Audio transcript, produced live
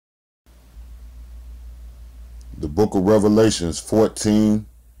The book of Revelations 14,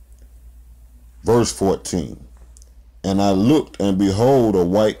 verse 14. And I looked, and behold, a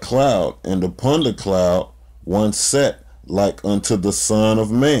white cloud, and upon the cloud one sat like unto the Son of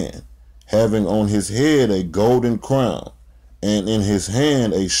Man, having on his head a golden crown, and in his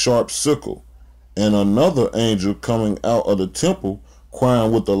hand a sharp sickle. And another angel coming out of the temple,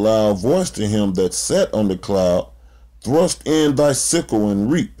 crying with a loud voice to him that sat on the cloud, Thrust in thy sickle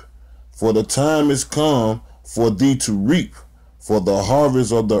and reap, for the time is come for thee to reap, for the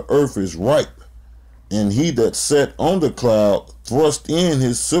harvest of the earth is ripe. And he that sat on the cloud thrust in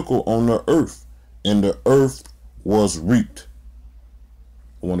his sickle on the earth, and the earth was reaped.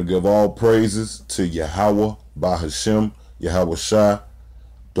 I want to give all praises to Yahweh by Hashem, YAHAWASHI.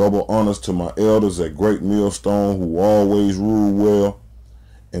 Double honors to my elders at Great Millstone who always rule well.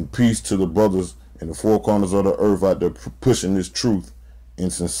 And peace to the brothers in the four corners of the earth out there pushing this truth in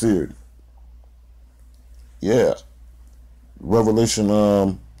sincerity. Yeah.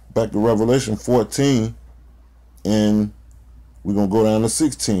 Back to Revelation 14, and we're going to go down to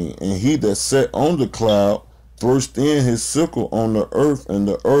 16. And he that sat on the cloud thrust in his sickle on the earth, and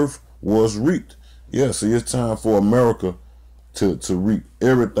the earth was reaped. Yeah, see, it's time for America to reap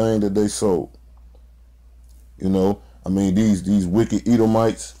everything that they sowed. You know, I mean, these wicked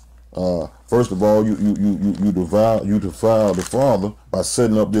Edomites, first of all, you defile the Father by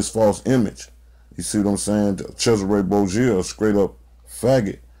setting up this false image. You see what I'm saying? Cesare Borgia, a straight up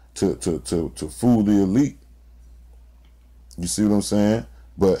faggot to fool the elite. You see what I'm saying?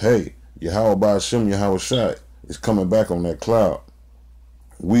 But hey, Yahweh by Hashem, YAHAWASHI is coming back on that cloud.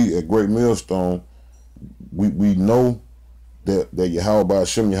 We at Great Millstone, we know that Yahweh by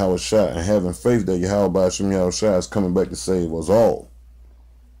Hashem, YAHAWASHI, and having faith that Yahweh by Hashem, YAHAWASHI is coming back to save us all.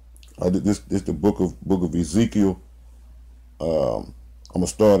 This the book of Ezekiel. I'm gonna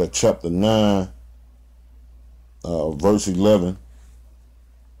start at chapter 9, verse 11.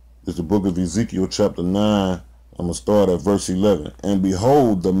 It's the book of Ezekiel, chapter 9. I'm going to start at verse 11. And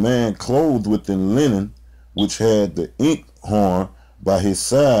behold, the man clothed within linen, which had the inkhorn by his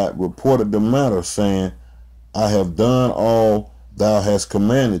side, reported the matter, saying, I have done all thou hast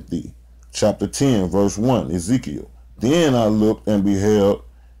commanded thee. Chapter 10, verse 1, Ezekiel. Then I looked and beheld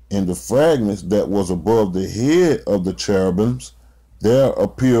in the fragments that was above the head of the cherubims, there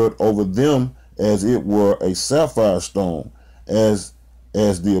appeared over them as it were a sapphire stone, as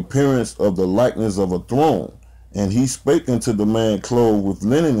the appearance of the likeness of a throne. And he spake unto the man clothed with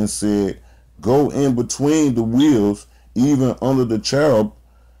linen, and said, Go in between the wheels, even under the cherub,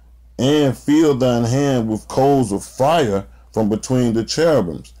 and fill thine hand with coals of fire from between the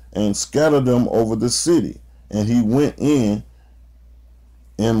cherubims, and scatter them over the city. And he went in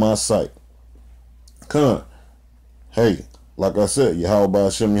my sight. Come, hey, like I said, Yahweh by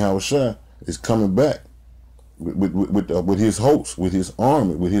Hashem, YAHAWASHI is coming back with his hosts, with his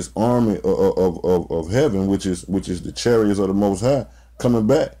army of heaven, which is the chariots of the Most High, coming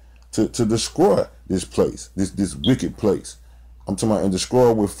back to destroy this place, this wicked place. I'm talking about, and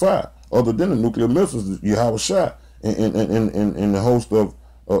destroy with fire. Other than the nuclear missiles, YAHAWASHI and the host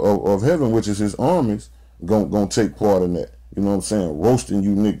of heaven, which is his armies, gonna take part in that. You know what I'm saying? Roasting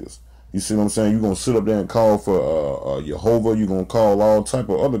you niggas. You see what I'm saying? You're gonna sit up there and call for Jehovah. You're gonna call all type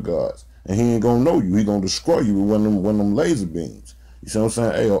of other gods, and he ain't gonna know you. He gonna destroy you with one of them laser beams. You see what I'm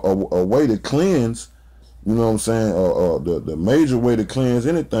saying? Hey, a way to cleanse, you know what I'm saying? The major way to cleanse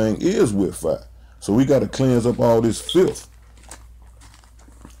anything is with fire. So we got to cleanse up all this filth.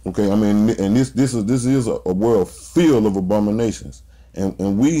 Okay, I mean, and this is a world filled of abominations,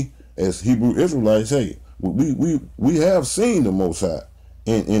 and we as Hebrew Israelites, hey, we have seen the Most High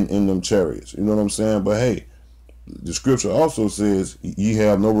in them chariots. You know what I'm saying? But hey, the scripture also says, ye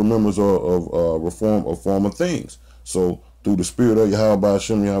have no remembrance of reform of former things. So through the spirit of Yahweh by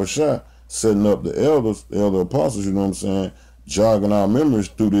Hashem, YAHAWASHI, setting up the elder apostles, you know what I'm saying, jogging our memories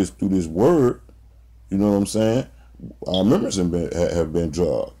through this word, you know what I'm saying, our memories have been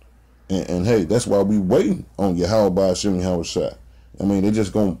jogged. And hey, that's why we waiting on Yahweh by Hashem, YAHAWASHI. I mean, they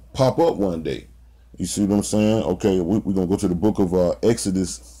just gonna pop up one day. You see what I'm saying? Okay, we're going to go to the book of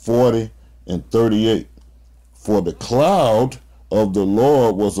Exodus 40 and 38. For the cloud of the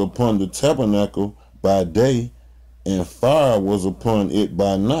Lord was upon the tabernacle by day, and fire was upon it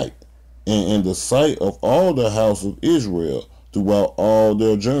by night, and in the sight of all the house of Israel throughout all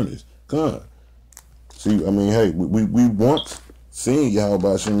their journeys. Come on. See, I mean, hey, we once seen Yahweh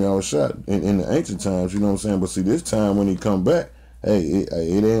by Hashem, YAHAWASHI in the ancient times, you know what I'm saying? But see, this time when he come back, hey,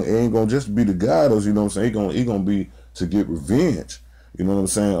 it ain't gonna just be to guide us, you know what I'm saying? He gonna be to get revenge, you know what I'm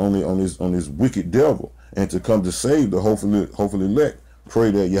saying, on this wicked devil, and to come to save the hopefully elect.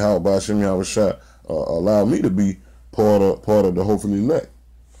 Pray that Yahweh by Hashem, YAHAWASHI allow me to be part of the hopefully elect.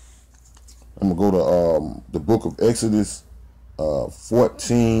 I'm gonna go to the book of Exodus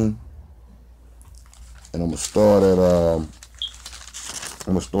 14, and I'm gonna start at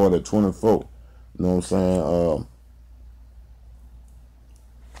 24. You know what I'm saying?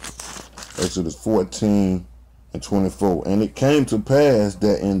 Exodus 14 and 24. And it came to pass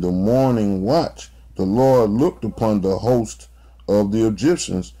that in the morning watch the Lord looked upon the host of the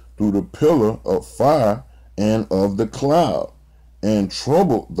Egyptians through the pillar of fire and of the cloud, and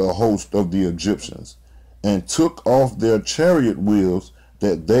troubled the host of the Egyptians, and took off their chariot wheels,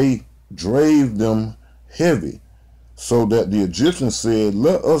 that they drave them heavy, so that the Egyptians said,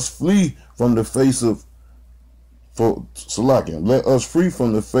 let us flee from the face of let us flee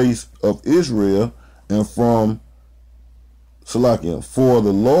from the face of Israel and from Salakia, for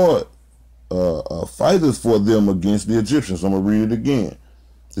the Lord fighteth for them against the Egyptians. I'm going to read it again.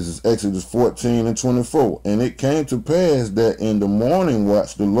 This is Exodus 14 and 24. And it came to pass that in the morning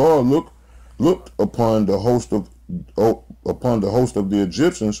watch the Lord looked upon the host of the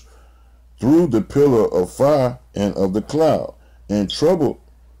Egyptians through the pillar of fire and of the cloud, and troubled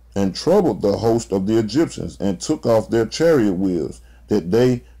the host of the Egyptians, and took off their chariot wheels, that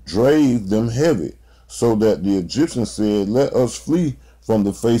they drave them heavy, so that the Egyptians said, let us flee from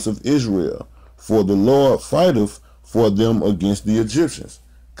the face of Israel, for the Lord fighteth for them against the Egyptians.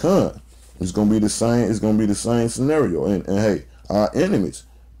 It's gonna be the same. It's gonna be the same scenario. And hey, our enemies,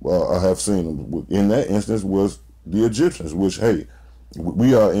 well, I have seen them in that instance was the Egyptians, which, hey,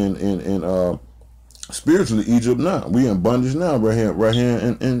 we are in spiritually Egypt now. We in bondage now, right here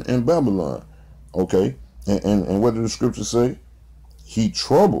in Babylon. Okay, and what did the scripture say? He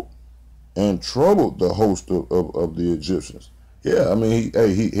troubled the host of the Egyptians. Yeah, I mean,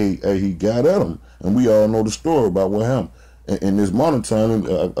 he got at them, and we all know the story about what happened. In this modern time,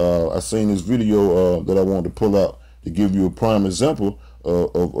 I seen this video that I wanted to pull out to give you a prime example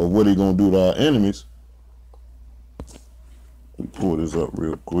of what they're gonna do to our enemies. Let me pull this up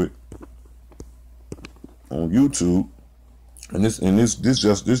real quick on YouTube, and this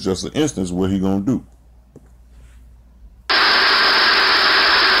just an instance what he gonna do.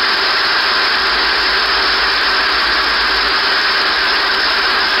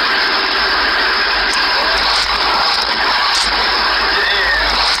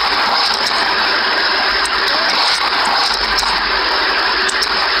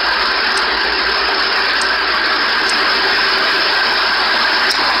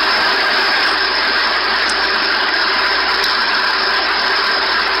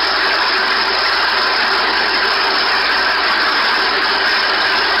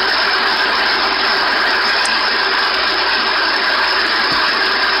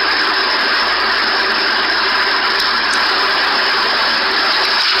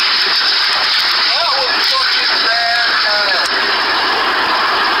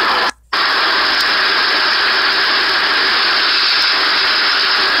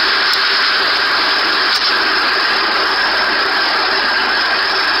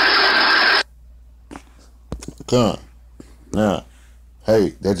 Now, hey,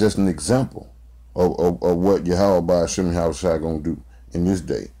 that's just an example of what YAHAWASHI gonna do in this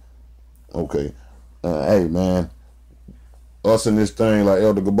day. Okay, hey man, us in this thing, like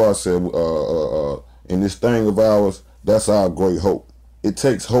Elder Gabar said, in this thing of ours, that's our great hope. It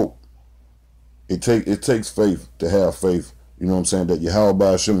takes hope. It takes faith to have faith. You know what I'm saying? That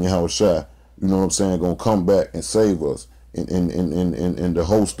YAHAWASHI, you know what I'm saying, gonna come back and save us in the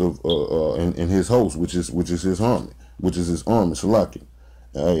host of in his host, which is his army, Shalaki.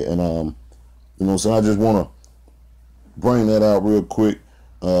 And you know what I'm saying? I just wanna bring that out real quick.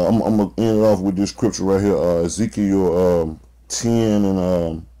 I'm gonna end it off with this scripture right here, Ezekiel 10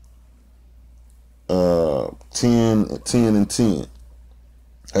 and 10 and 10.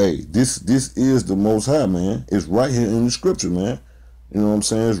 Hey, this is the Most High, man. It's right here in the scripture, man. You know what I'm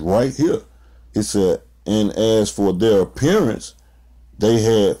saying? It's right here. It said, and as for their appearance, they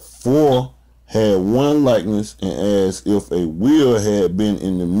had one likeness, and as if a wheel had been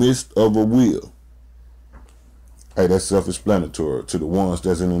in the midst of a wheel. Hey, that's self-explanatory to the ones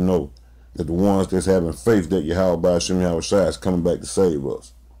that's in the know, that the ones that's having faith that YAHAWASHI is coming back to save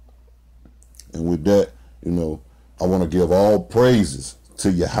us. And with that, you know, I want to give all praises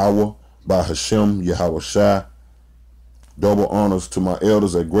to Yahweh by Hashem, YAHAWASHI. Double honors to my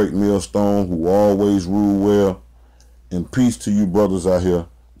elders at Great Millstone who always rule well. And peace to you brothers out here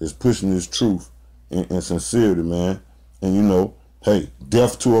that's pushing this truth and sincerity, man. And you know, hey,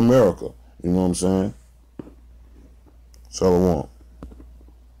 death to America. You know what I'm saying? Shalom.